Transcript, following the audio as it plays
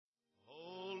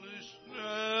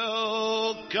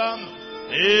come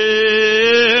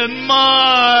in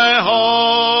my heart.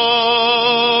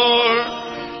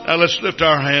 Now let's lift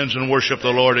our hands and worship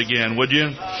the Lord again, would you?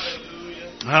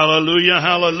 Hallelujah,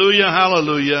 hallelujah,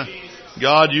 hallelujah.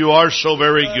 God, you are so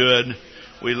very good.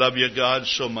 We love you, God,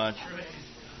 so much.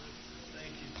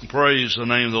 Praise the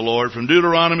name of the Lord. From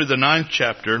Deuteronomy, the 9th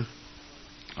chapter,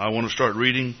 I want to start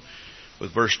reading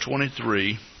with verse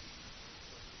 23.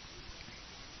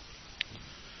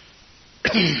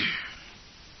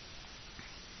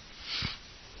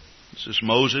 This is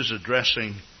Moses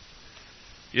addressing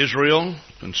Israel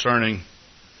concerning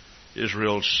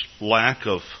Israel's lack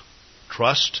of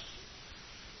trust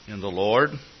in the Lord.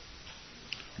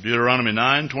 Deuteronomy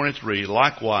 9:23.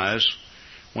 Likewise,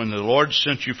 when the Lord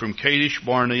sent you from Kadesh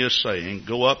Barnea, saying,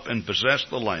 Go up and possess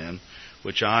the land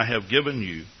which I have given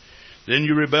you, then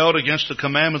you rebelled against the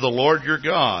commandment of the Lord your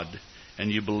God, and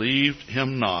you believed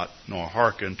him not, nor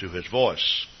hearkened to his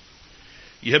voice.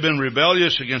 You have been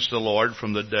rebellious against the Lord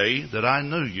from the day that I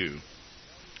knew you.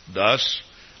 Thus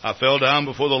I fell down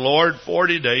before the Lord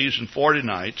 40 days and 40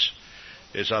 nights,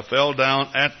 as I fell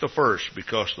down at the first,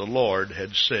 because the Lord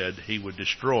had said he would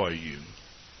destroy you.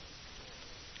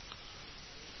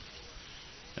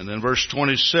 And then verse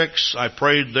 26, I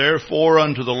prayed therefore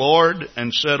unto the Lord,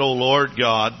 and said, O Lord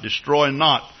God, destroy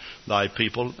not thy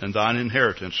people and thine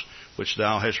inheritance, which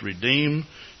thou hast redeemed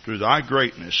through thy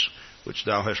greatness, which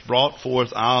thou hast brought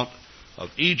forth out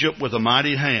of Egypt with a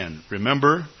mighty hand.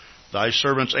 Remember thy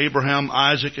servants Abraham,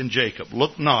 Isaac, and Jacob.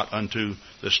 Look not unto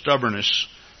the stubbornness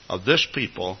of this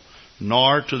people,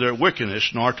 nor to their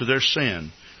wickedness, nor to their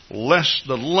sin, lest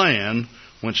the land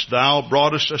whence thou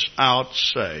broughtest us out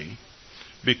say,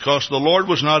 because the Lord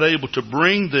was not able to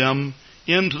bring them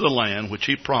into the land which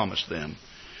he promised them,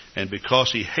 and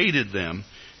because he hated them,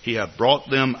 he hath brought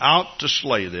them out to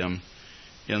slay them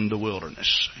in the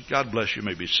wilderness. God bless you. You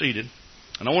may be seated.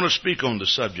 And I want to speak on the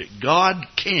subject. God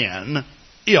can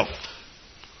if.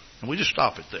 And we just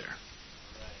stop it there.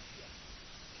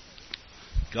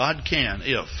 God can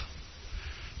if.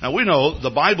 Now we know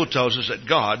the Bible tells us that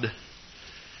God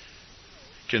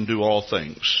can do all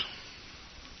things.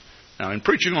 Now in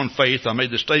preaching on faith, I made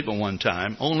the statement one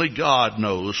time, only God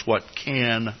knows what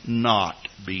cannot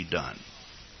be done.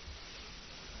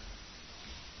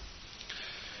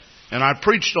 And I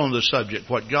preached on the subject,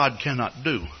 what God cannot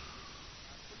do.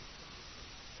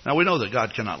 Now we know that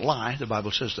God cannot lie. The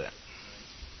Bible says that.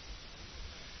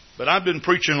 But I've been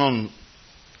preaching on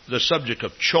the subject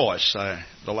of choice.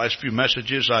 The last few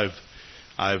messages I've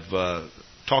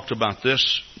talked about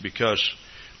this, because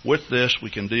with this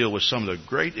we can deal with some of the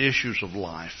great issues of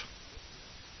life.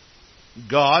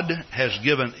 God has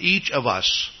given each of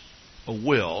us a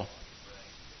will.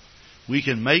 We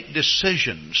can make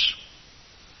decisions.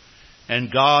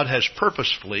 And God has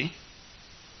purposefully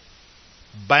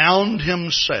bound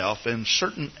himself in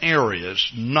certain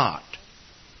areas not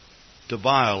to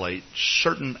violate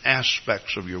certain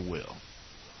aspects of your will.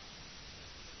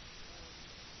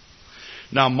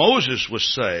 Now Moses was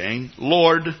saying,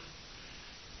 Lord,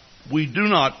 we do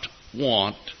not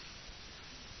want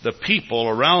the people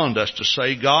around us to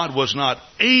say God was not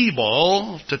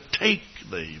able to take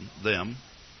them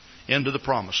into the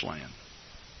promised land.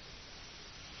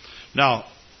 Now,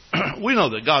 we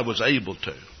know that God was able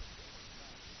to.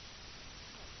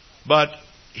 But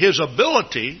his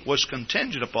ability was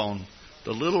contingent upon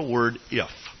the little word if.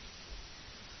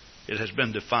 It has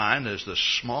been defined as the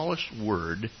smallest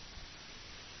word,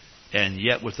 and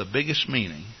yet with the biggest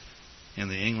meaning in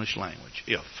the English language.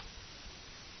 If.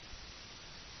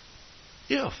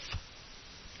 If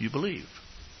you believe.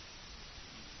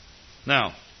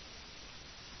 Now,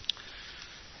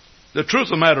 the truth of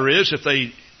the matter is, if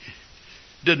they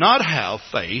did not have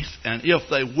faith, and if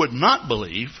they would not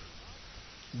believe,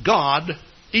 God,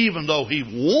 even though he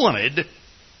wanted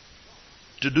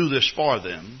to do this for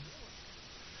them,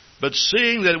 but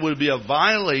seeing that it would be a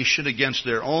violation against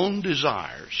their own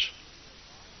desires,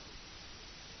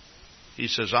 he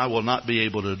says, I will not be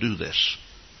able to do this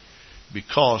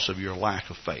because of your lack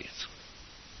of faith.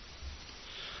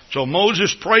 So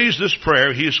Moses prays this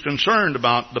prayer. He is concerned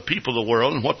about the people of the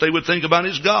world and what they would think about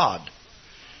his God.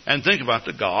 And think about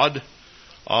the God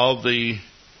of the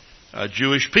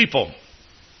Jewish people.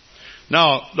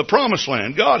 Now, the promised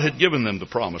land, God had given them the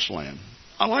promised land.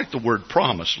 I like the word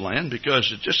promised land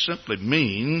because it just simply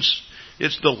means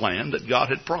it's the land that God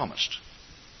had promised.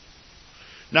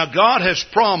 Now, God has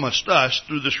promised us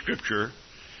through the Scripture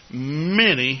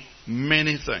many,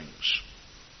 many things.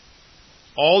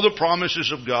 All the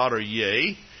promises of God are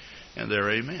yea, and they're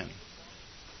amen.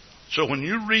 So when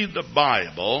you read the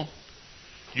Bible,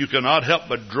 you cannot help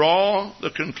but draw the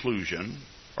conclusion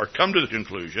or come to the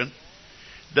conclusion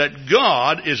that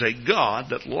God is a God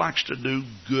that likes to do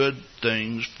good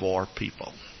things for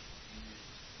people.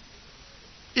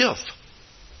 If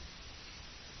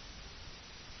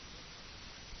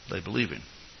they believe Him.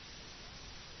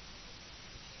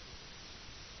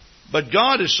 But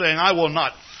God is saying, I will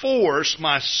not force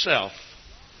myself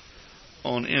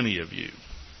on any of you.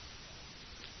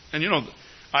 And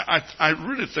I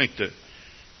really think that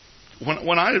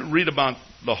when I read about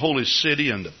the holy city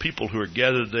and the people who are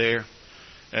gathered there,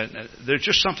 and there's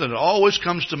just something that always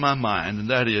comes to my mind, and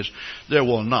that is, there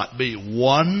will not be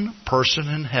one person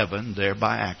in heaven there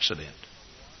by accident.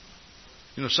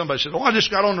 Somebody said, I just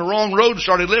got on the wrong road and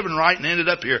started living right and ended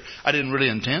up here. I didn't really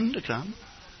intend to come.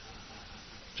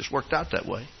 Just worked out that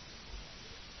way.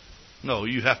 No,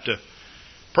 you have to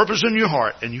purpose in your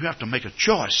heart, and you have to make a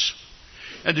choice.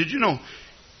 And did you know,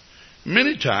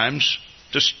 many times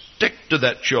to stick to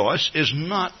that choice is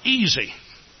not easy.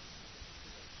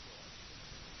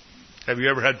 Have you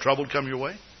ever had trouble come your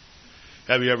way?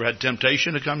 Have you ever had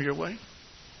temptation to come your way?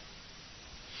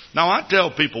 Now, I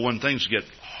tell people when things get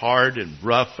hard and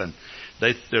rough and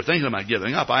they're thinking about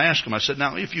giving up, I ask them, I said,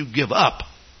 now, if you give up,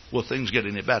 will things get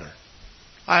any better?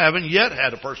 I haven't yet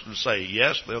had a person say,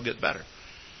 yes, they'll get better.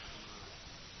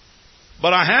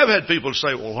 But I have had people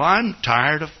say, well, I'm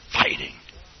tired of fighting.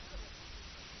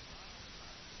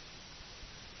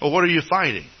 Well, what are you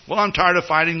fighting? Well, I'm tired of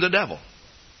fighting the devil.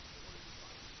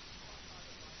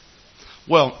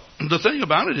 Well, the thing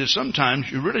about it is sometimes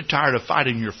you're really tired of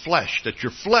fighting your flesh, that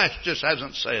your flesh just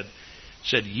hasn't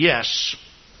said yes,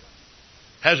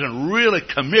 hasn't really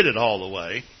committed all the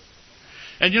way.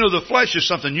 And the flesh is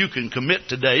something you can commit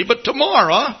today, but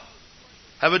tomorrow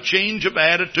have a change of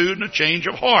attitude and a change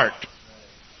of heart.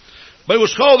 But it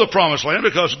was called the Promised Land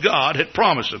because God had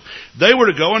promised them. They were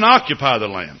to go and occupy the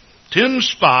land. 10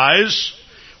 spies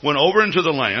went over into the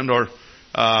land, or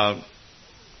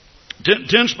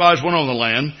 10 spies went on the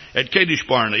land at Kadesh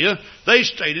Barnea. They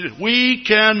stated, we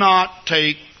cannot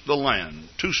take the land.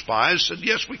 2 spies said,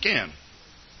 yes, we can.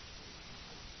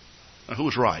 Now, who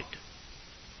was right?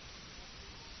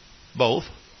 Both.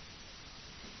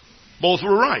 Both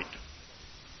were right.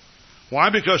 Why?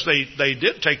 Because they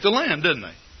did take the land, didn't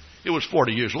they? It was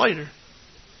 40 years later.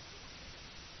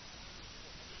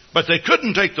 But they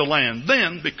couldn't take the land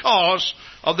then because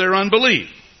of their unbelief.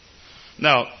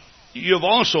 Now, you've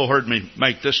also heard me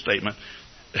make this statement.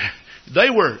 They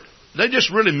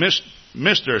just really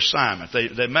missed their assignment.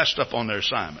 They messed up on their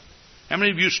assignment. How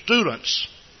many of you students,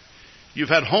 you've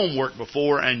had homework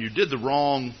before and you did the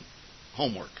wrong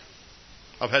homework?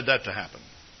 I've had that to happen.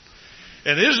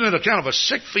 And isn't it a kind of a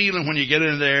sick feeling when you get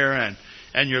in there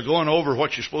and you're going over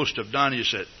what you're supposed to have done, and you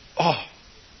said, oh,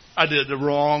 I did the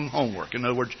wrong homework. In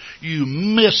other words, you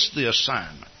missed the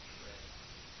assignment.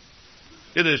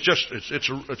 It is just,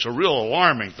 it's a real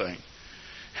alarming thing.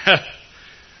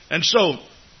 And so,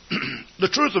 the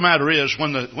truth of the matter is,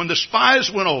 when the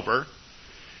spies went over,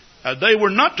 they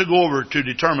were not to go over to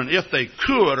determine if they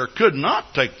could or could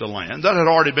not take the land. That had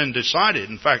already been decided.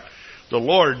 In fact, the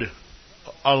Lord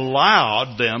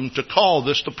allowed them to call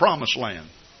this the Promised Land.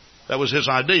 That was His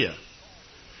idea.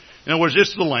 In other words,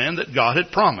 it's the land that God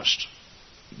had promised.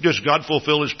 Does God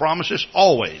fulfill His promises?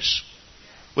 Always.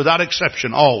 Without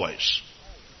exception, always.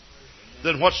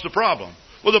 Then what's the problem?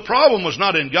 Well, the problem was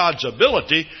not in God's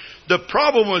ability. The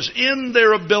problem was in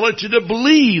their ability to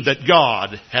believe that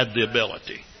God had the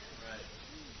ability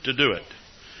to do it.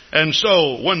 And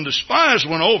so, when the spies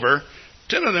went over,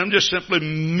 10 of them just simply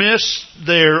missed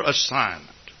their assignment.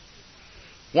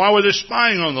 Why were they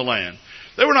spying on the land?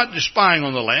 They were not just spying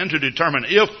on the land to determine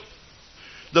if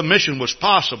the mission was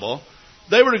possible.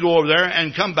 They were to go over there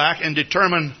and come back and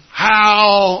determine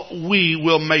how we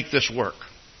will make this work.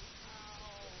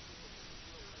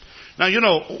 Now,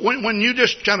 when you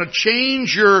just kind of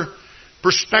change your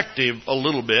perspective a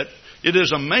little bit, it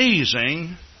is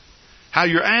amazing how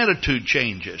your attitude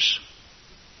changes.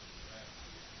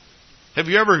 Have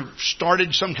you ever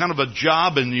started some kind of a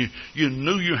job and you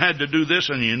knew you had to do this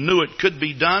and you knew it could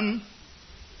be done?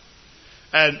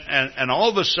 And all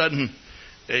of a sudden,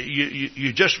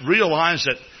 you just realize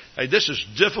that, hey, this is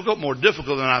difficult, more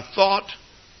difficult than I thought.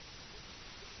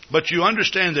 But you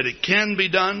understand that it can be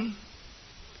done.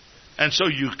 And so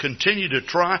you continue to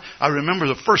try. I remember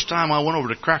the first time I went over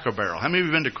to Cracker Barrel. How many of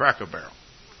you have been to Cracker Barrel?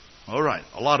 All right,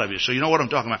 a lot of you. So you know what I'm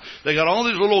talking about. They got all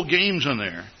these little games in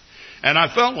there. And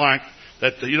I felt like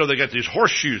that, they got these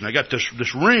horseshoes and they got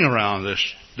this ring around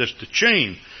the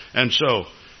chain. And so,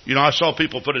 I saw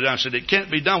people put it down and said, it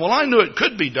can't be done. Well, I knew it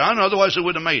could be done, otherwise they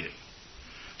wouldn't have made it.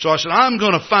 So I said, I'm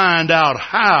going to find out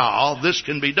how this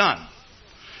can be done.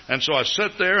 And so I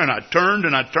sat there and I turned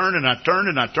and I turned and I turned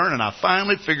and I turned and I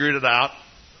finally figured it out.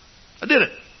 I did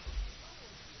it.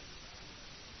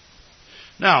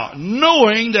 Now,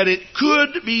 knowing that it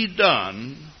could be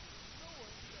done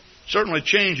certainly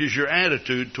changes your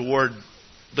attitude toward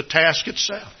the task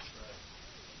itself.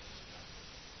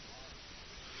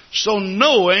 So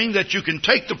knowing that you can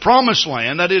take the promised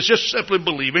land, that is just simply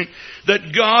believing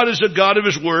that God is a God of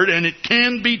His Word and it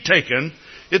can be taken,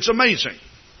 it's amazing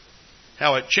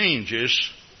how it changes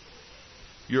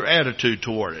your attitude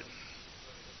toward it.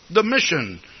 The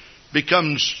mission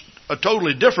becomes a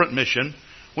totally different mission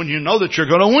when you know that you're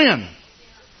going to win.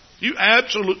 You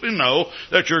absolutely know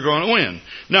that you're going to win.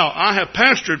 Now, I have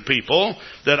pastored people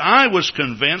that I was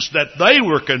convinced that they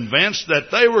were convinced that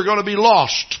they were going to be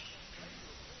lost.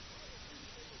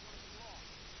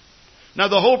 Now,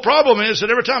 the whole problem is that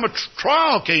every time a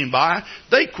trial came by,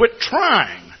 they quit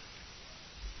trying.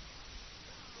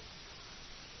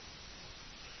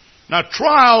 Now,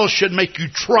 trials should make you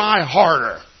try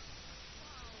harder.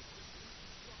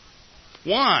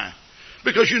 Why?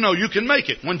 Because you know you can make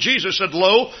it. When Jesus said,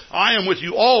 "Lo, I am with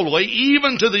you all the way,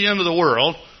 even to the end of the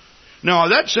world." Now,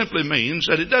 that simply means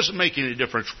that it doesn't make any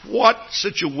difference what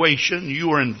situation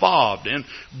you are involved in.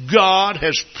 God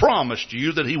has promised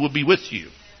you that He will be with you.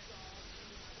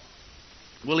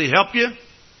 Will He help you?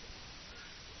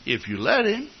 If you let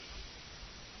Him.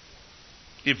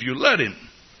 If you let Him.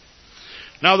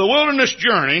 Now, the wilderness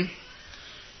journey,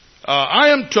 I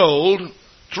am told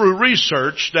through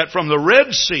research that from the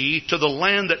Red Sea to the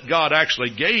land that God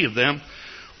actually gave them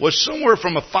was somewhere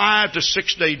from a 5 to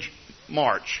 6 day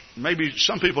march. Maybe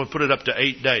some people have put it up to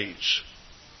 8 days.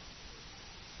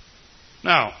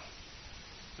 Now,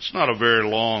 it's not a very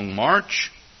long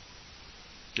march,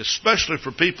 especially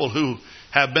for people who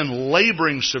have been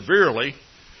laboring severely,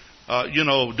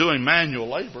 doing manual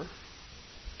labor.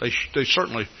 They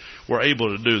certainly were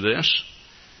able to do this.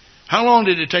 How long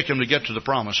did it take them to get to the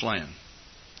promised land?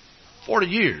 40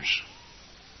 years.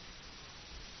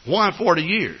 Why 40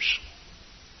 years?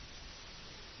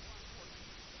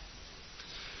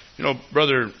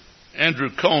 Brother Andrew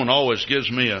Cohn always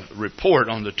gives me a report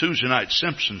on the Tuesday night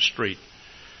Simpson Street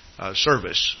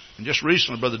service. And just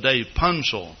recently, Brother Dave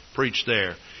Punzel preached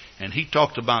there. And he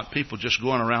talked about people just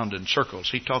going around in circles.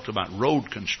 He talked about road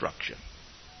construction.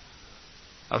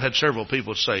 I've had several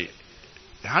people say,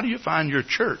 "How do you find your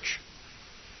church?"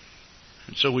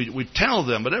 And so we tell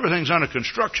them, but everything's under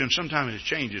construction. Sometimes it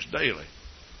changes daily.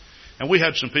 And we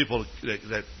had some people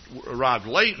that arrived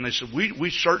late, and they said, we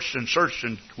searched and searched,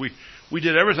 and we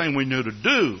did everything we knew to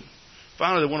do.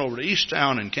 Finally, they went over to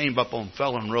Easttown and came up on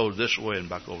Felon Road this way and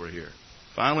back over here.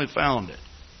 Finally found it.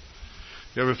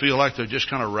 You ever feel like they're just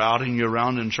kind of routing you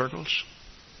around in circles?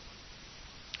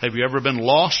 Have you ever been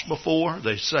lost before?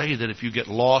 They say that if you get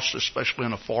lost, especially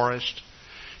in a forest,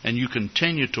 and you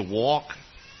continue to walk,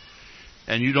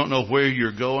 and you don't know where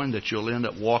you're going, that you'll end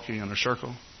up walking in a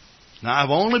circle. Now, I've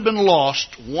only been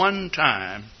lost one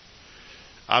time.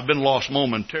 I've been lost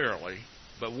momentarily,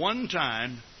 but one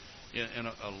time in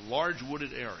a large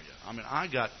wooded area. I mean, I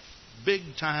got big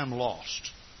time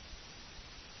lost.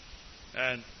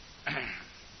 And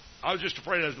I was just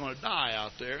afraid I was going to die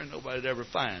out there and nobody'd ever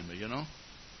find me,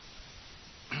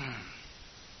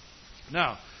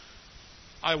 Now,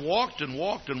 I walked and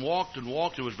walked and walked and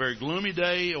walked. It was a very gloomy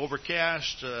day,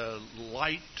 overcast,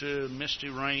 light, misty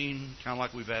rain, kind of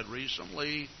like we've had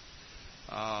recently.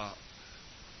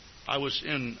 I was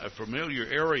in a familiar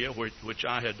area which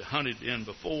I had hunted in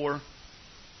before.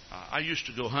 I used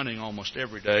to go hunting almost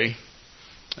every day,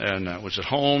 and I was at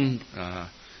home.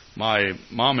 My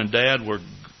mom and dad were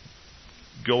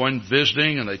going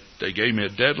visiting, and they gave me a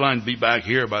deadline to be back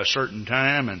here by a certain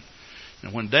time. And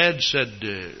when Dad said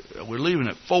we're leaving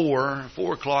at 4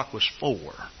 o'clock was 4.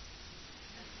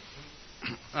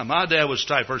 Now, my dad was the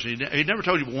type of person, he never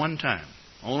told you one time,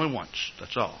 only once,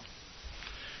 that's all.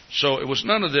 So it was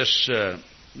none of this,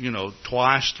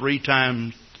 twice, 3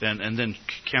 times, and then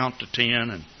count to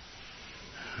 10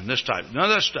 and this type. None of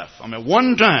that stuff. I mean,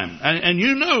 one time. And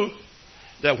you knew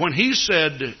that when he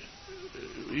said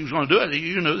he was going to do it,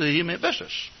 you knew that he meant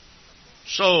business.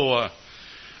 So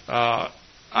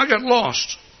I got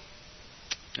lost.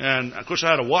 And, of course,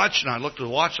 I had a watch, and I looked at the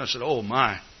watch, and I said, oh,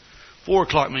 my, 4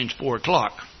 o'clock means 4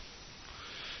 o'clock.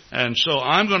 And so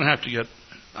I'm going to have to get,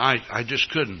 I just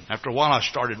couldn't. After a while, I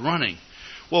started running.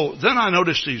 Well, then I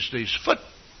noticed these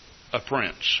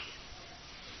footprints.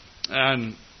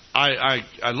 And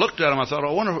I looked at them. I thought,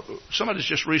 I wonder, somebody's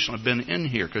just recently been in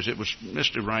here because it was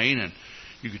misty rain, and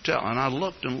you could tell. And I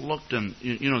looked, and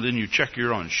then you check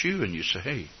your own shoe, and you say,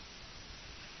 hey,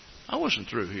 I wasn't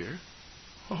through here.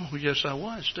 Oh, yes, I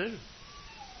was, too.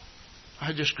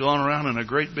 I'd just gone around in a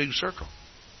great big circle.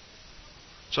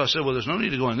 So I said, well, there's no need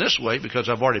to go in this way because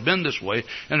I've already been this way,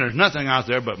 and there's nothing out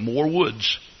there but more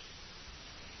woods.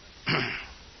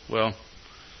 Well,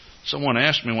 someone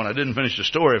asked me when I didn't finish the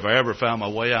story if I ever found my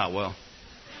way out. Well,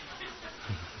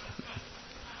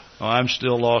 I'm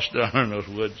still lost down in those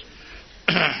woods.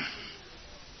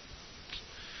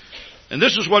 And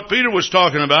this is what Peter was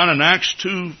talking about in Acts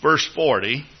 2, verse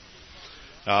 40.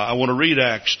 I want to read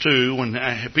Acts 2. When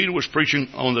Peter was preaching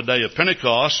on the day of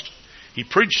Pentecost, he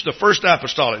preached the first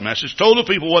apostolic message, told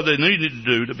the people what they needed to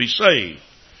do to be saved.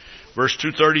 Verse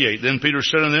 238, then Peter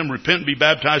said unto them, repent and be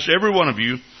baptized, every one of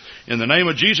you, in the name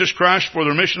of Jesus Christ for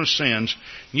the remission of sins.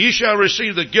 Ye shall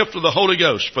receive the gift of the Holy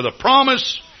Ghost. For the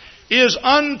promise is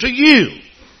unto you.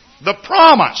 The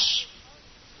promise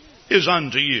is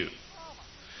unto you.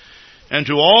 And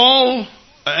to all,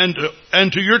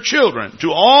 and to your children,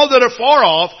 to all that are far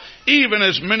off, even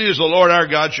as many as the Lord our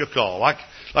God shall call.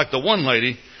 Like the one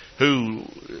lady who,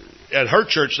 at her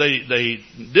church, they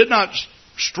did not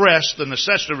stress the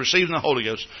necessity of receiving the Holy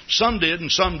Ghost. Some did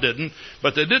and some didn't,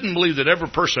 but they didn't believe that every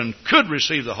person could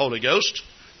receive the Holy Ghost.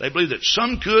 They believed that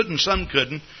some could and some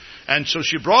couldn't. And so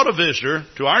she brought a visitor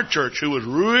to our church who was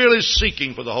really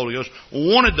seeking for the Holy Ghost,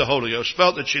 wanted the Holy Ghost,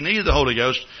 felt that she needed the Holy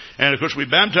Ghost. And of course we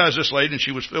baptized this lady and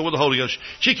she was filled with the Holy Ghost.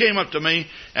 She came up to me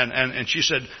and she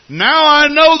said, now I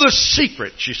know the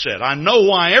secret, she said. I know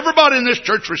why everybody in this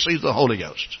church receives the Holy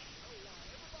Ghost.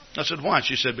 I said, why?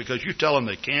 She said, because you tell them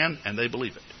they can and they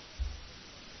believe it.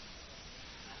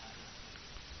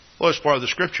 Well, it's part of the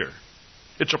Scripture.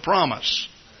 It's a promise.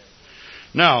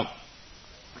 Now,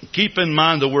 keep in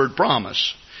mind the word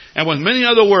promise. And with many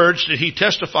other words did he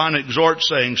testify and exhort,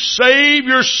 saying, save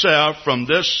yourself from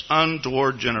this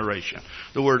untoward generation.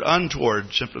 The word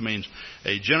untoward simply means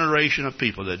a generation of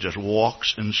people that just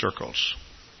walks in circles.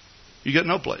 You get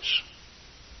no place.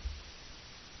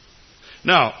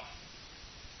 Now,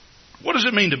 what does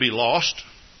it mean to be lost?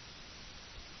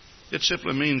 It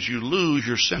simply means you lose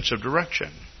your sense of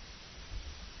direction.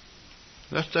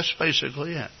 That's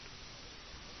basically it.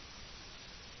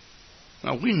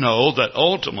 Now, we know that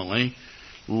ultimately,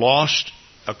 lost,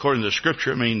 according to the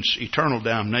Scripture, means eternal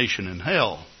damnation in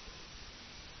hell.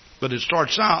 But it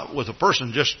starts out with a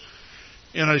person just,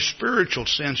 in a spiritual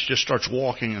sense, just starts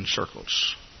walking in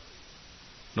circles.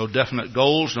 No definite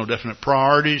goals, no definite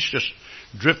priorities, just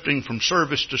drifting from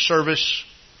service to service.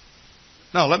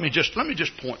 Now, let me just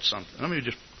point something.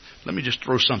 Let me just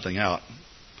throw something out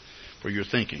for your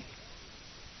thinking.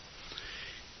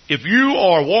 If you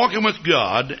are walking with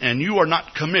God and you are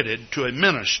not committed to a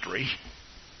ministry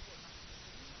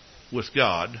with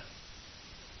God,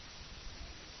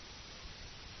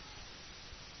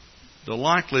 the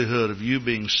likelihood of you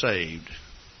being saved,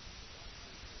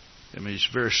 it's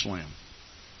very slim.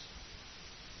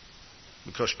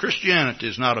 Because Christianity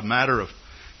is not a matter of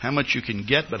how much you can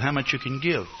get, but how much you can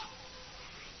give.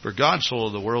 For God so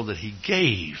loved the world that He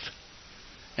gave.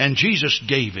 And Jesus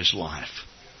gave His life.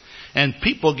 And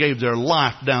people gave their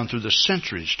life down through the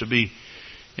centuries to be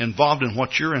involved in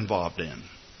what you're involved in.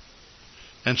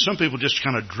 And some people just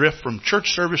kind of drift from church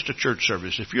service to church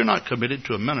service. If you're not committed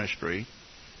to a ministry,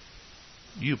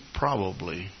 you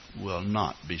probably will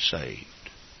not be saved.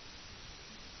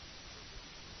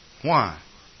 Why?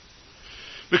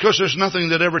 Because there's nothing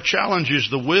that ever challenges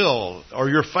the will or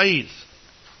your faith.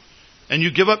 And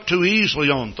you give up too easily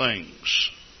on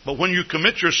things. But when you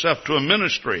commit yourself to a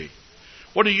ministry,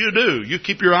 what do? You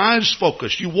keep your eyes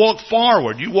focused. You walk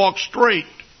forward. You walk straight.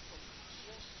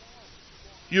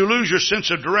 You lose your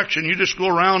sense of direction. You just go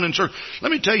around in circles.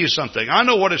 Let me tell you something. I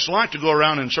know what it's like to go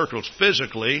around in circles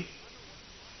physically.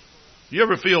 You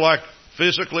ever feel like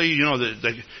physically,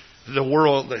 the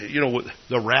world,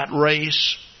 the rat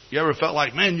race? You ever felt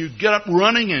like, man, you get up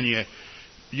running and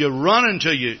you run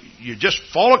until you just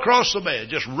fall across the bed.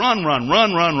 Just run.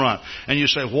 And you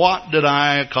say, what did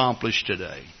I accomplish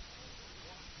today?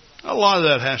 A lot of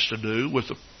that has to do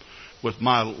with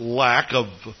my lack of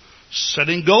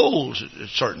setting goals at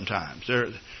certain times. There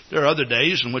are other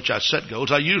days in which I set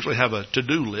goals. I usually have a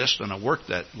to-do list, and I work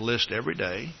that list every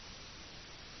day.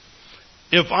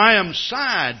 If I am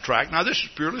sidetracked, now this is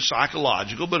purely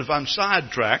psychological, but if I'm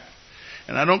sidetracked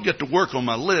and I don't get to work on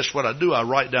my list, what I do, I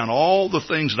write down all the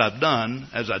things that I've done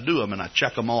as I do them, and I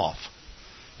check them off.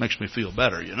 Makes me feel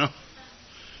better,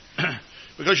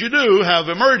 Because you do have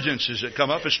emergencies that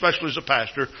come up, especially as a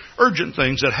pastor, urgent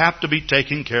things that have to be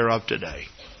taken care of today.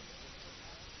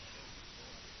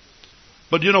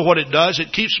 But you know what it does?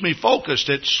 It keeps me focused.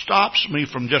 It stops me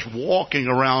from just walking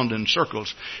around in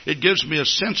circles. It gives me a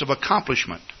sense of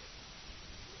accomplishment.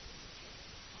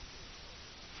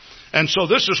 And so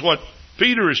this is what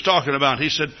Peter is talking about. He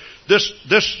said,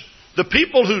 the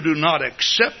people who do not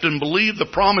accept and believe the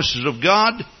promises of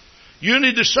God, you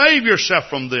need to save yourself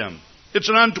from them. It's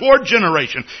an untoward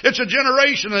generation. It's a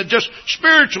generation that just,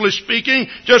 spiritually speaking,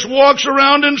 just walks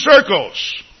around in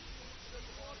circles.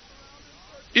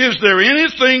 Is there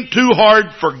anything too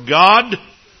hard for God?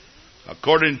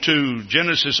 According to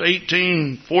Genesis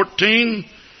 18:14,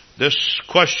 this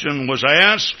question was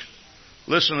asked.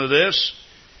 Listen to this.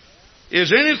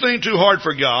 Is anything too hard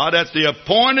for God? At the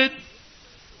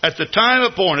time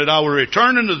appointed, I will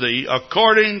return unto thee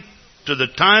according to the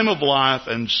time of life,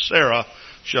 and Sarah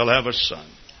shall have a son.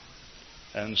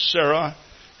 And Sarah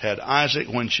had Isaac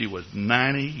when she was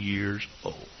 90 years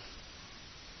old.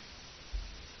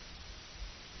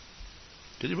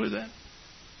 Did you believe that?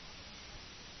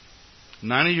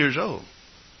 90 years old.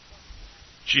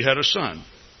 She had a son.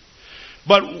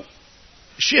 But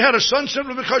she had a son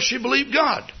simply because she believed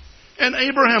God. And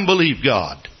Abraham believed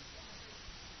God.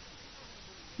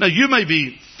 Now you may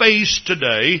be faced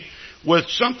today with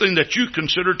something that you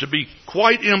consider to be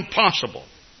quite impossible.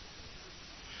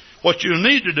 What you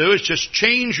need to do is just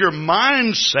change your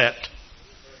mindset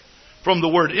from the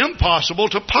word impossible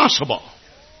to possible.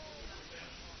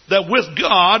 That with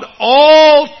God,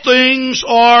 all things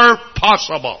are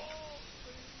possible.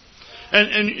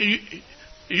 And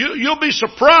you'll be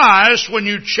surprised when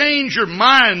you change your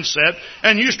mindset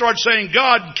and you start saying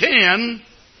God can,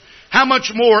 how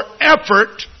much more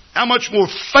effort, how much more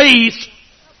faith,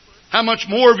 how much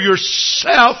more of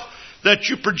yourself that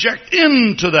you project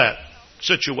into that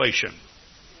situation.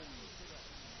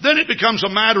 Then it becomes a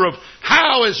matter of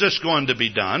how is this going to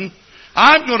be done?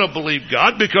 I'm going to believe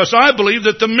God because I believe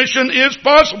that the mission is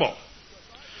possible.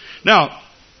 Now,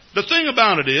 the thing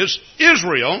about it is,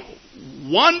 Israel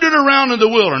wandered around in the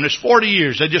wilderness 40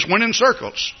 years. They just went in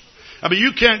circles. I mean,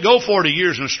 you can't go 40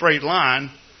 years in a straight line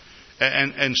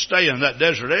and stay in that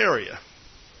desert area.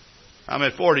 I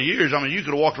mean, 40 years, you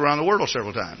could have walked around the world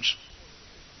several times.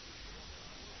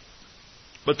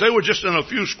 But they were just in a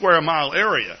few square mile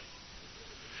area.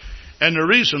 And the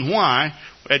reason why,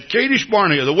 at Kadesh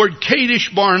Barnea, the word Kadesh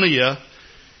Barnea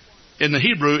in the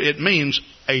Hebrew, it means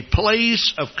a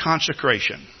place of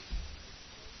consecration.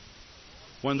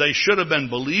 When they should have been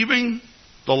believing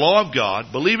the law of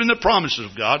God, believing the promises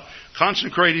of God,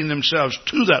 consecrating themselves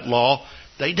to that law,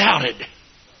 they doubted.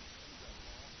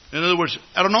 In other words,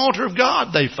 at an altar of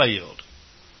God, they failed.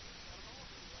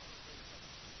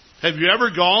 Have you ever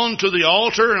gone to the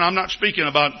altar? And I'm not speaking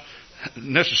about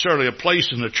necessarily a place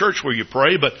in the church where you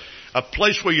pray, but a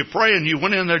place where you pray and you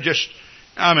went in there just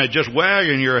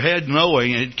wagging your head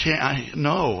knowing I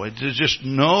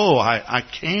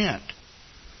can't.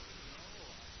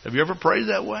 Have you ever prayed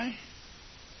that way?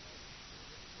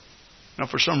 Now,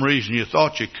 for some reason you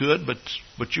thought you could, but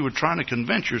you were trying to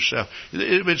convince yourself.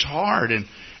 It's hard, and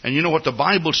you know what the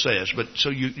Bible says, but so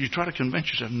you try to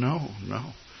convince yourself, no.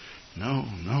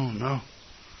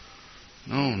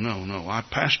 I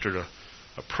pastored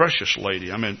a precious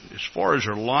lady. As far as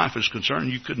her life is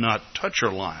concerned, you could not touch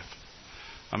her life.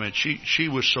 She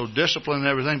was so disciplined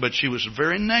and everything, but she was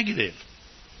very negative,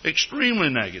 extremely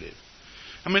negative.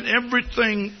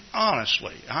 Everything,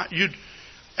 honestly,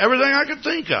 everything I could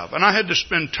think of. And I had to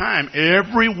spend time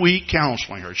every week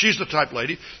counseling her. She's the type of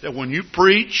lady that when you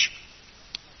preach,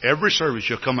 every service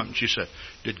she'll come up and she said,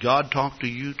 "Did God talk to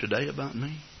you today about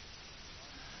me?"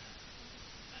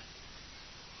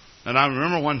 And I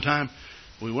remember one time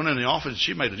we went in the office and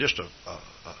she made just a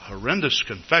horrendous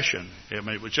confession.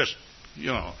 It was just,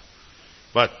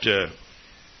 but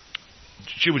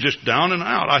she was just down and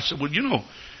out. I said, "Well,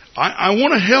 I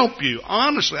want to help you.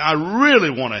 Honestly, I really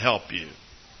want to help you.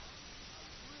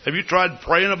 Have you tried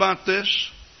praying about this?"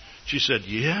 She said,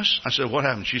 "Yes." I said, "What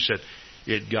happened?" She said,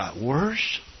 "It got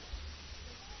worse."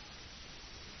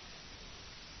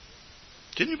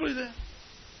 Can you believe that?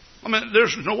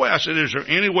 There's no way. I said, "Is there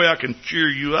any way I can cheer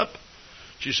you up?"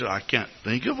 She said, "I can't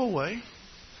think of a way."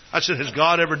 I said, "Has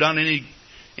God ever done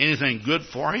anything good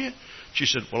for you?" She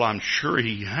said, "Well, I'm sure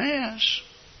He has."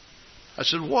 I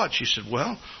said, "What?" She said,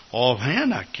 "Well,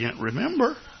 offhand, I can't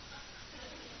remember."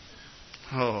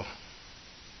 Oh.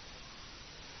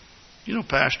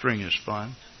 Pastoring is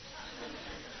fun.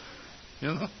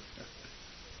 I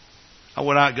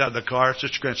went out and got in the car.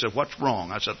 Sister Grant said, "What's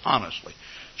wrong?" I said, "Honestly,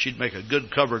 she'd make a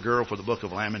good cover girl for the book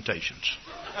of Lamentations."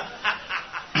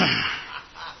 I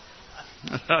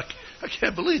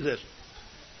can't believe this.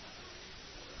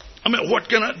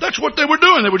 That's what they were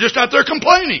doing. They were just out there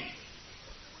complaining.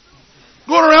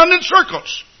 Going around in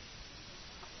circles.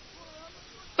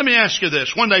 Let me ask you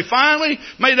this. When they finally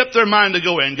made up their mind to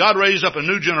go in, God raised up a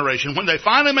new generation. When they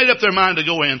finally made up their mind to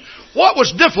go in, what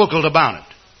was difficult about it?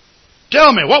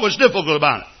 Tell me, what was difficult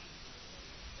about it?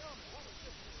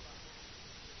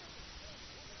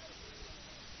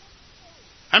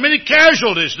 How many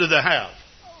casualties did they have?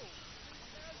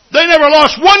 They never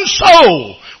lost one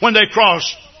soul when they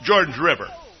crossed Jordan's River.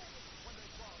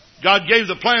 God gave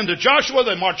the plan to Joshua.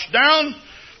 They marched down.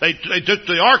 They took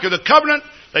the Ark of the Covenant.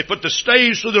 They put the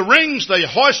staves through the rings. They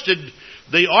hoisted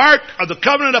the Ark of the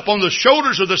Covenant up on the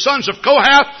shoulders of the sons of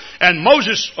Kohath. And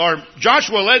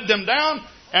Joshua led them down.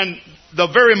 And the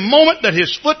very moment that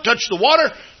his foot touched the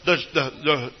water,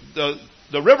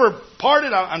 the river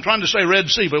parted. I'm trying to say Red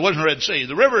Sea, but it wasn't Red Sea.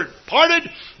 The river parted.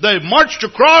 They marched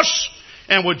across.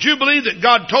 And would you believe that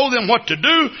God told them what to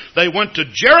do? They went to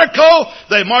Jericho.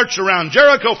 They marched around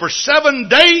Jericho for 7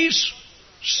 days,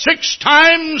 6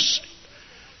 times,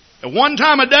 at one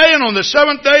time a day. And on the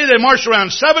 7th day, they marched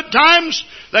around 7 times.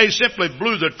 They simply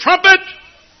blew the trumpet.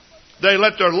 They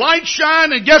let their light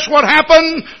shine. And guess what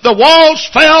happened? The walls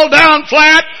fell down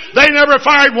flat. They never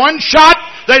fired one shot.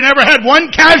 They never had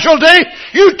one casualty.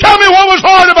 You tell me what was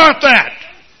hard about that.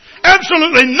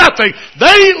 Absolutely nothing.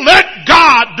 They let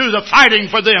God do the fighting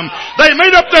for them. They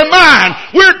made up their mind.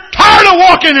 We're tired of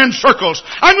walking in circles.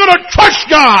 I'm going to trust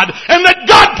God and let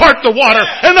God part the water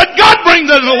and let God bring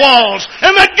the walls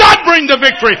and let God bring the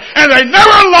victory. And they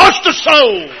never lost a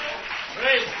soul.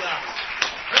 Praise God.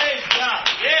 Praise God.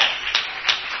 Yes.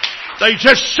 They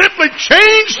just simply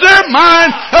changed their mind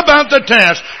about the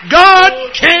task. God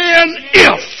can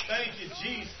if.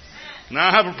 Now,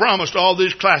 I have a promise to all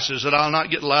these classes that I'll not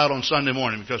get loud on Sunday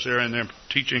morning because they're in there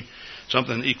teaching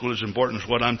something equal as important as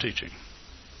what I'm teaching.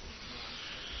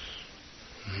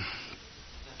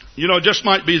 You know, it just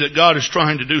might be that God is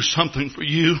trying to do something for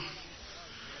you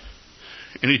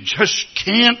and He just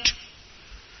can't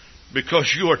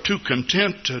because you are too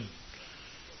content to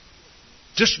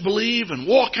disbelieve and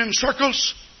walk in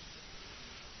circles.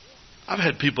 I've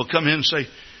had people come in and say,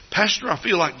 Pastor, I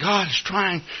feel like God is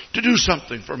trying to do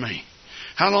something for me.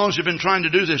 How long has He been trying to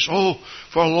do this? Oh,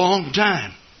 for a long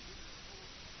time.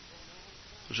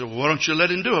 I said, well, why don't you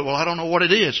let Him do it? Well, I don't know what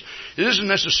it is. It isn't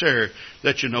necessary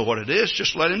that you know what it is.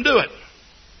 Just let Him do it.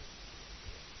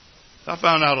 I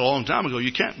found out a long time ago,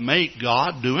 you can't make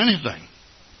God do anything.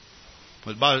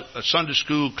 But by a Sunday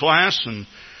school class, and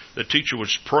the teacher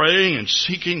was praying and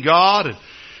seeking God,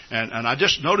 and I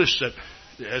just noticed that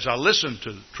as I listened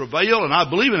to travail, and I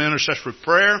believe in intercessory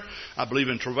prayer, I believe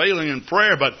in travailing in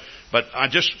prayer, but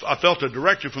I felt a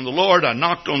directive from the Lord. I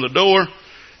knocked on the door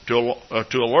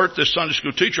to alert this Sunday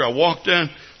school teacher. I walked in.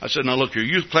 I said, now look, your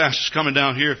youth class is coming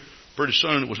down here pretty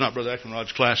soon. It was not Brother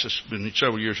Eckenrod's class. It's been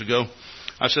several years ago.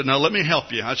 I said, now let me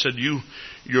help you. I said,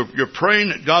 you're praying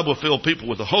that God will fill people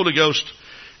with the Holy Ghost.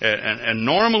 And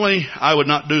normally I would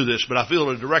not do this, but I feel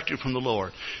a directive from the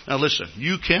Lord. Now listen,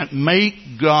 you can't make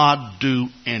God do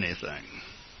anything.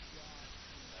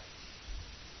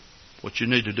 What you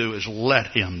need to do is let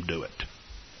Him do it.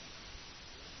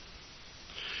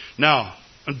 Now,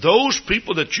 those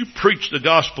people that you preach the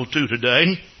gospel to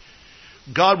today,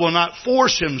 God will not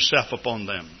force Himself upon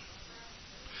them.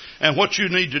 And what you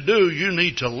need to do, you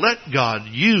need to let God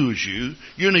use you.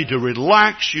 You need to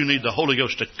relax. You need the Holy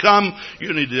Ghost to come.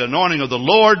 You need the anointing of the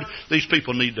Lord. These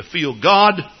people need to feel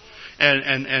God.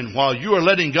 And while you are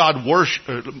letting God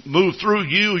move through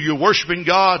you, you're worshiping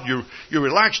God, you're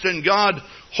relaxed in God,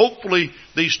 hopefully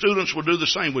these students will do the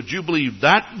same. Would you believe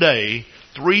that day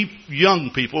 3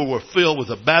 young people were filled with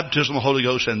the baptism of the Holy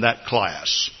Ghost in that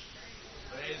class?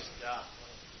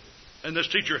 And this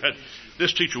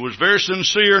teacher was very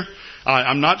sincere.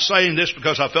 I'm not saying this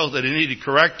because I felt that he needed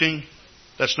correcting.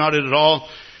 That's not it at all.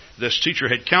 This teacher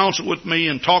had counseled with me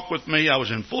and talked with me. I was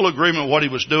in full agreement with what he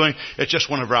was doing. It's just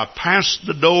whenever I passed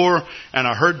the door and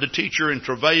I heard the teacher in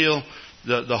travail,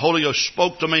 the Holy Ghost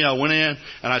spoke to me. I went in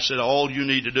and I said, all you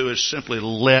need to do is simply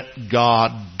let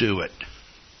God do it.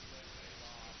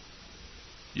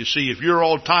 You see, if you're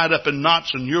all tied up in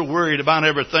knots and you're worried about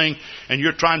everything and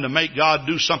you're trying to make God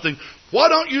do something, why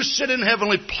don't you sit in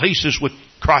heavenly places with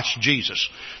Christ Jesus?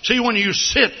 See, when you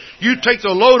sit, you take the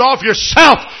load off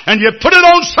yourself and you put it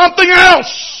on something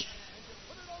else.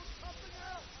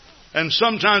 And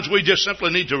sometimes we just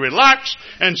simply need to relax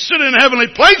and sit in heavenly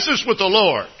places with the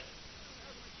Lord.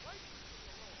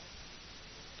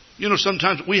 You know,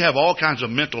 sometimes we have all kinds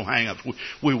of mental hang-ups.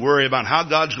 We worry about how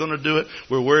God's going to do it.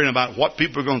 We're worrying about what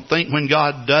people are going to think when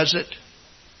God does it.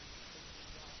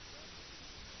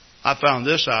 I found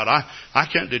this out. I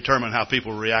can't determine how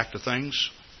people react to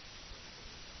things.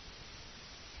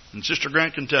 And Sister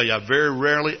Grant can tell you, I very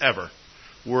rarely ever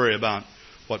worry about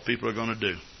what people are going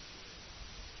to do.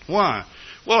 Why?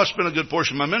 Well, I spent a good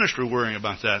portion of my ministry worrying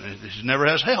about that, and it never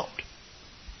has helped.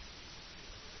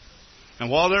 And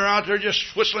while they're out there just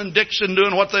whistling Dixon,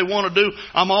 doing what they want to do,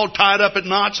 I'm all tied up at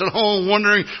knots at home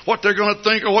wondering what they're going to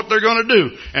think or what they're going to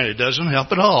do. And it doesn't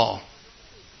help at all.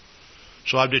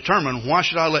 So I've determined, why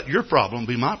should I let your problem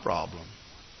be my problem?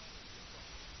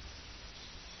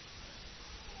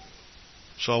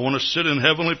 So I want to sit in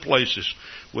heavenly places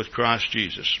with Christ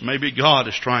Jesus. Maybe God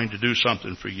is trying to do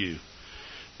something for you,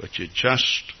 but you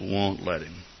just won't let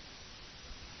Him.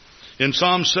 In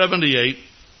Psalm 78,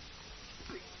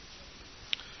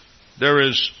 there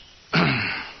is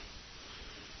kind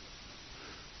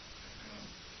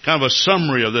of a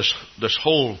summary of this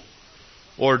whole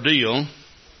ordeal.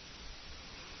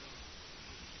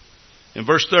 In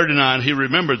verse 39, he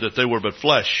remembered that they were but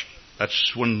flesh.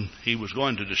 That's when he was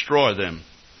going to destroy them.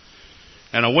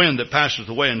 And a wind that passeth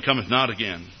away and cometh not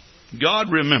again.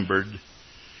 God remembered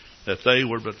that they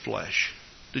were but flesh.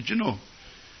 Did you know?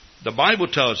 The Bible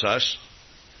tells us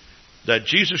that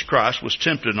Jesus Christ was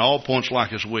tempted in all points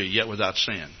like as we, yet without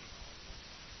sin.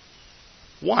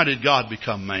 Why did God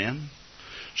become man?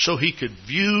 So He could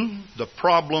view the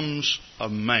problems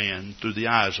of man through the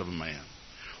eyes of a man.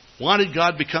 Why did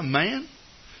God become man?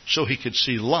 So He could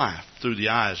see life through the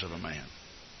eyes of a man.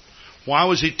 Why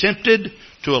was He tempted?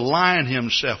 To align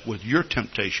Himself with your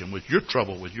temptation, with your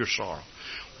trouble, with your sorrow.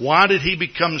 Why did He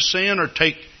become sin or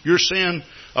take your sin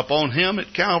upon Him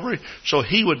at Calvary? So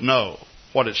He would know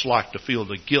what it's like to feel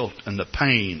the guilt and the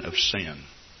pain of sin.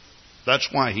 That's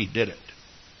why He did it.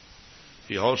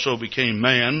 He also became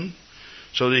man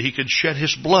so that He could shed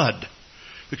His blood.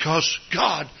 Because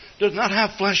God does not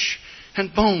have flesh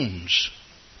and bones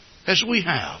as we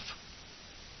have.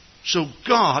 So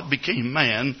God became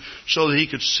man so that He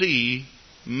could see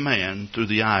man through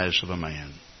the eyes of a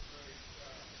man.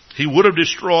 He would have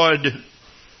destroyed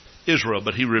Israel,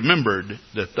 but He remembered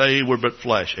that they were but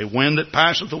flesh, a wind that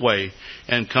passeth away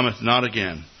and cometh not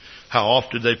again. How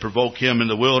oft did they provoke Him in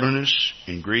the wilderness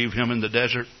and grieve Him in the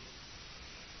desert?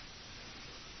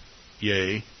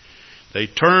 Yea, they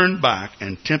turned back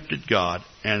and tempted God,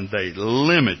 and they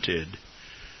limited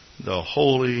the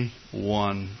Holy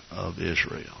One of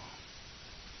Israel.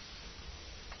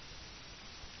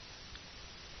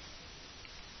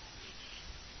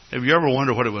 Have you ever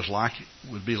wondered what it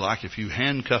would be like if you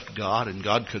handcuffed God and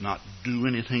God could not do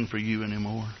anything for you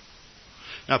anymore?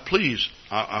 Now, please,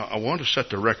 I want to set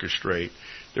the record straight.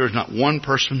 There is not one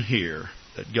person here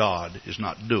that God is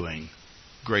not doing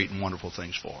great and wonderful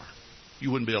things for.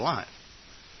 You wouldn't be alive.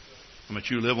 I mean,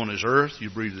 you live on His earth, you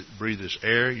breathe His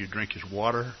air, you drink His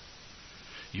water,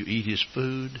 you eat His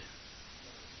food.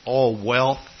 All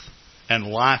wealth and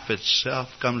life itself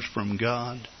comes from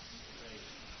God.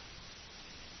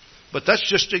 But that's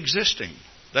just existing.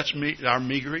 That's our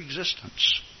meager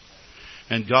existence.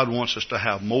 And God wants us to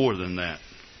have more than that.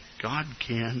 God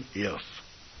can if.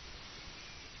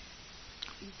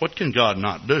 What can God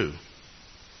not do?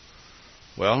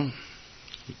 Well,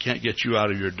 He can't get you out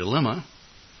of your dilemma.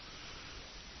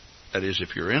 That is,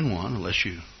 if you're in one, unless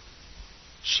you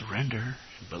surrender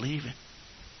and believe it.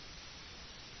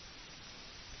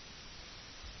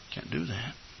 Can't do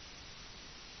that.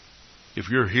 If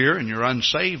you're here and you're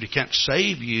unsaved, He can't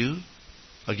save you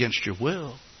against your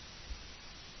will.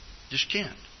 Just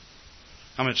can't.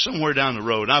 I mean, it's somewhere down the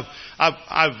road.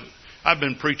 I've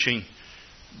been preaching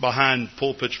behind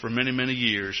pulpits for many, many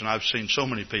years, and I've seen so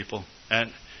many people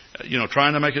and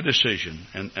trying to make a decision,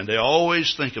 and they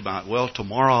always think about, well,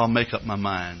 tomorrow I'll make up my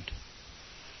mind.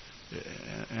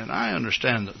 And I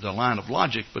understand the line of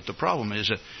logic, but the problem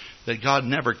is that God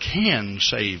never can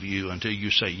save you until you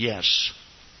say yes.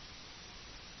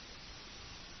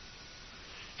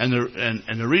 And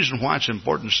the reason why it's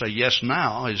important to say yes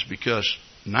now is because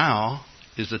now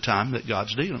is the time that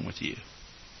God's dealing with you.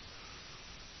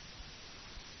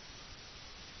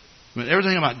 I mean,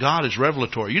 everything about God is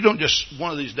revelatory. You don't just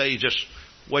one of these days just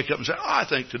wake up and say, I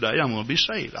think today I'm going to be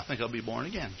saved. I think I'll be born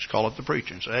again. Just call up the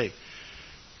preacher and say, hey,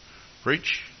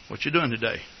 preach, what you doing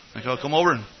today? I think I'll come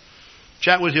over and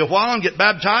chat with you a while and get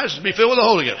baptized and be filled with the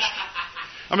Holy Ghost.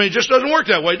 I mean, it just doesn't work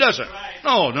that way, does it?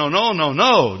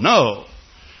 No.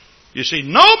 You see,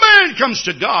 no man comes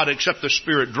to God except the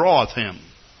Spirit draweth him.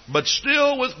 But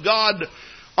still with God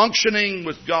unctioning,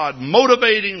 with God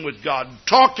motivating, with God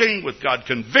talking, with God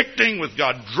convicting, with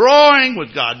God drawing,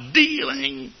 with God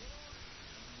dealing,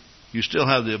 you still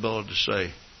have the ability to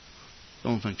say,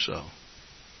 don't think so.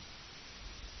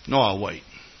 No, I'll wait.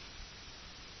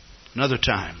 Another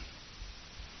time.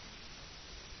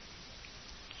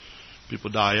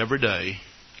 People die every day,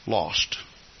 lost,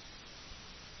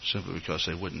 simply because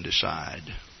they wouldn't decide.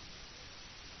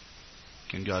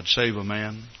 Can God save a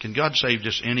man? Can God save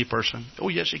just any person? Oh,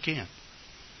 yes, He can.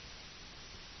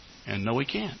 And no, He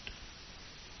can't.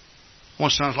 Well,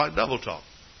 it sounds like double talk.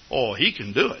 Oh, He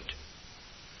can do it.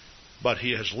 But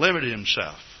He has limited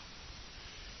Himself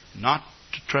not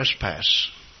to trespass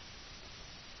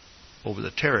over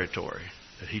the territory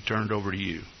that He turned over to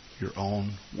you, your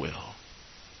own will.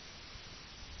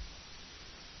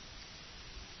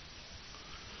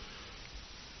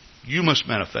 You must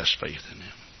manifest faith in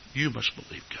Him. You must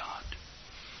believe God.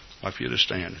 I'd like for you to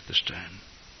stand at this time.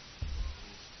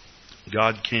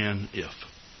 God can if.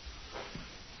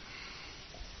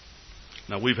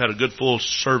 Now, we've had a good full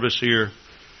service here.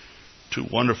 2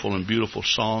 wonderful and beautiful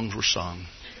songs were sung.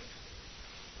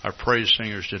 Our praise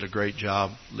singers did a great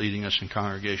job leading us in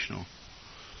congregational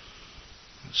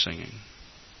singing.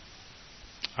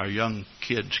 Our young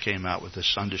kids came out with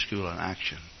this Sunday school in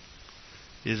action.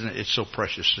 Isn't it? It's so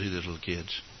precious to see these little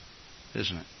kids.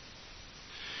 Isn't it?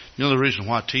 You know the reason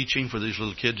why teaching for these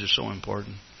little kids is so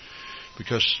important?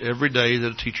 Because every day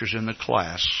that a teacher's in the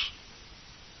class,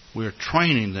 we're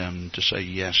training them to say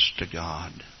yes to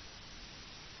God.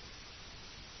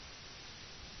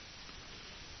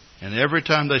 And every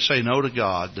time they say no to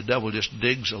God, the devil just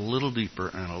digs a little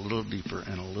deeper and a little deeper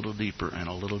and a little deeper and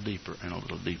a little deeper and a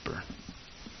little deeper.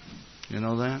 You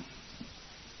know that?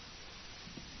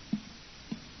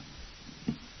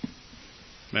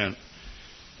 Man,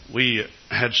 we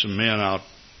had some men out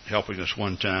helping us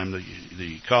one time.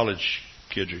 The college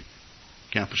kids,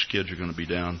 campus kids are going to be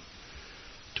down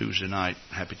Tuesday night,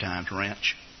 Happy Times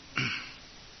Ranch.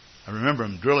 I remember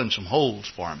them drilling some holes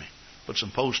for me, put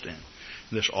some posts in.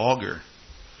 This auger.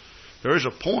 There is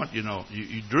a point, you know,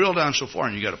 you drill down so far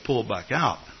and you got to pull back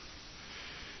out.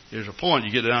 There's a point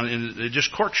you get down and it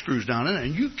just corkscrews down in it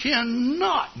and you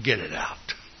cannot get it out.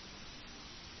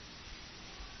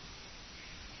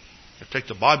 You take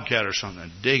the bobcat or something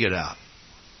and dig it out.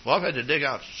 Well, I've had to dig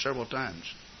out several times.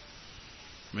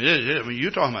 I mean,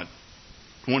 you're talking about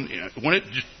when it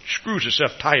just screws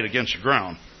itself tight against the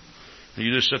ground. And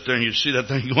you just sit there and you see that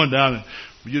thing going down and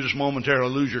you just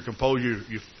momentarily lose your composure.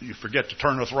 You forget to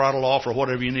turn the throttle off or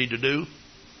whatever you need to do.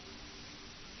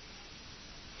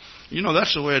 You know,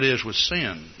 that's the way it is with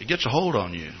sin. It gets a hold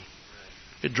on you.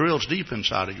 It drills deep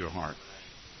inside of your heart.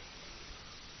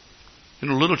 You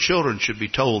know, little children should be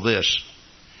told this.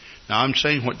 Now, I'm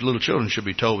saying what little children should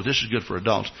be told, but this is good for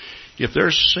adults. If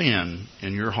there's sin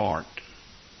in your heart,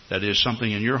 that is something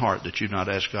in your heart that you've not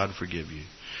asked God to forgive you.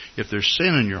 If there's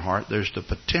sin in your heart, there's the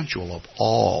potential of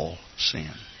all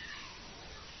sin.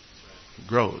 It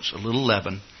grows. A little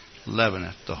leaven,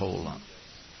 leaveneth the whole lump.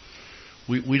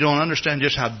 We don't understand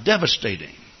just how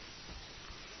devastating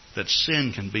that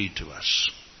sin can be to us.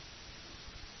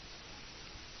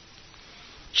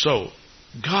 So,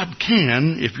 God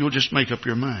can if you'll just make up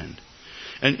your mind.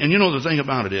 And you know the thing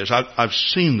about it is, I've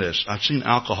seen this. I've seen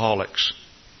alcoholics.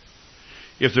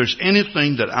 If there's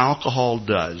anything that alcohol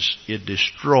does, it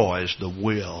destroys the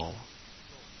will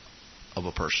of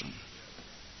a person.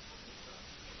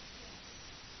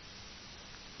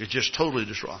 It just totally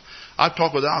destroys. I've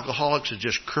talked with alcoholics that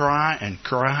just cry and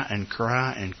cry and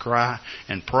cry and cry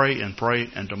and pray,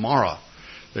 and tomorrow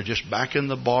they're just back in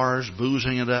the bars,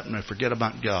 boozing it up, and they forget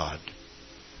about God.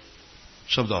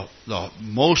 So the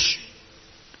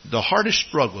hardest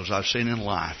struggles I've seen in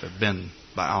life have been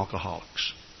by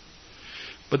alcoholics.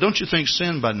 But don't you think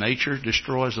sin by nature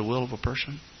destroys the will of a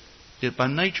person? It by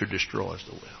nature destroys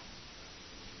the will.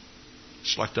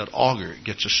 It's like that auger. It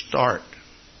gets a start.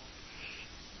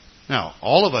 Now,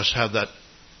 all of us have that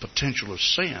potential of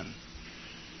sin.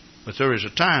 But there is a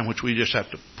time which we just have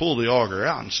to pull the auger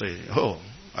out and say, oh,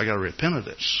 I got to repent of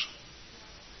this.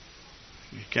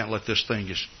 You can't let this thing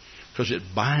just... Because it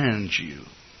binds you.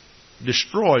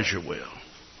 Destroys your will.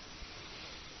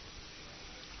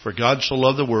 For God so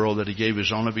loved the world that He gave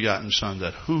His only begotten Son,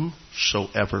 that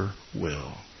whosoever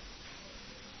will.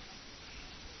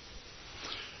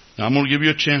 Now I'm going to give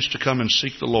you a chance to come and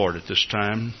seek the Lord at this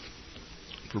time.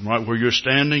 From right where you're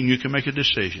standing, you can make a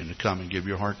decision to come and give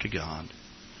your heart to God.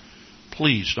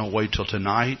 Please don't wait till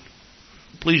tonight.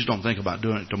 Please don't think about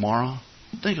doing it tomorrow.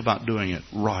 Think about doing it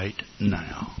right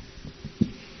now.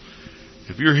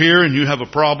 If you're here and you have a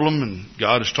problem and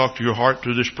God has talked to your heart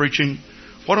through this preaching,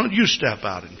 why don't you step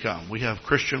out and come? We have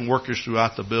Christian workers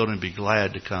throughout the building. Be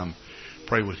glad to come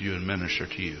pray with you and minister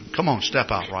to you. Come on,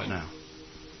 step out right now.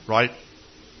 Right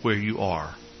where you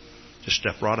are. Just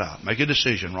step right out. Make a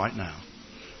decision right now.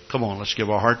 Come on, let's give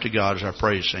our heart to God as our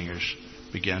praise singers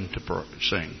begin to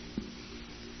sing.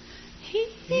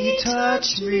 He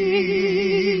touched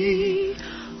me.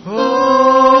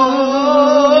 Oh,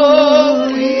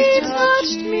 He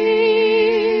touched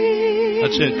me.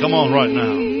 sin. Come on right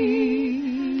now.